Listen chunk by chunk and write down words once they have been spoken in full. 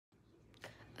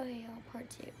Okay, y'all, part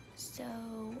 2. So,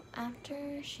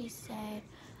 after she said,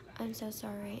 I'm so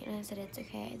sorry, and I said it's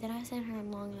okay, then I sent her a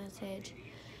long message,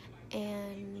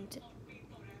 and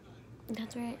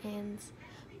that's where it ends.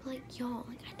 But, like, y'all,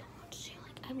 like, I don't know what to do.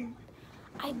 Like,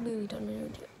 I literally don't know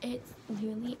what to do. It's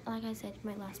literally, like I said in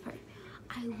my last part,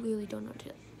 I literally don't know what to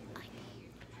do. Like,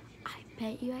 I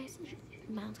bet you guys,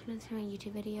 Mom's gonna see my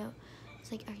YouTube video.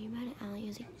 It's like, are you mad at Allie? I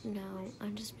was like, no,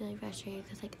 I'm just really frustrated,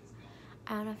 because, like,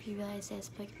 I don't know if you realize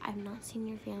this, but like, I've not seen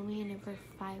your family in over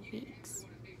 5 weeks.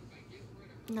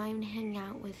 Not even hanging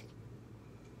out with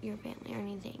your family or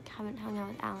anything. Haven't hung out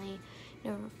with Allie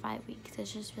in over 5 weeks.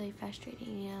 It's just really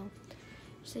frustrating, you know?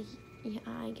 She's like, yeah,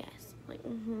 I guess. Like,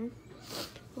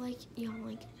 But like, you know,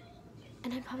 like,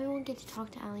 and I probably won't get to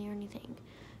talk to Allie or anything.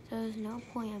 So there's no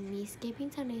point in me skipping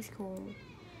Sunday school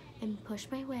and push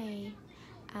my way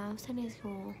out of Sunday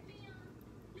school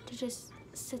to just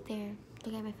sit there,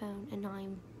 look at my phone, and not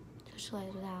even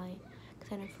socialize with Allie.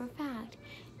 Because I know for a fact,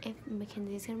 if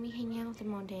Mackenzie's gonna be hanging out with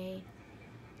him all day,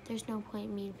 there's no point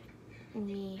in me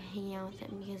hanging out with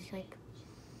him, because like,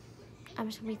 I'm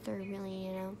just gonna be third wheeling,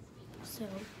 you know? So,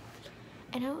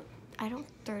 I don't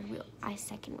third wheel, I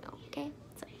second wheel, okay?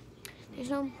 So, there's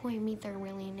no point in me third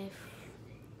wheeling if,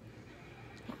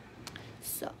 yeah.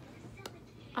 So,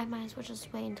 I might as well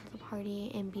just wait until the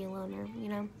party and be a loner, you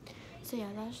know? So yeah,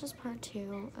 that's just part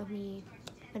 2 of me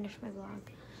finish my vlog.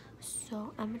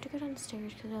 So I'm gonna go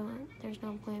downstairs because there's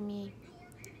no point in me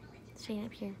staying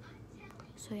up here.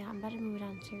 So yeah, I'm about to move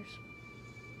downstairs.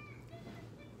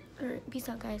 Alright, peace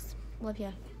out guys. Love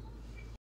ya.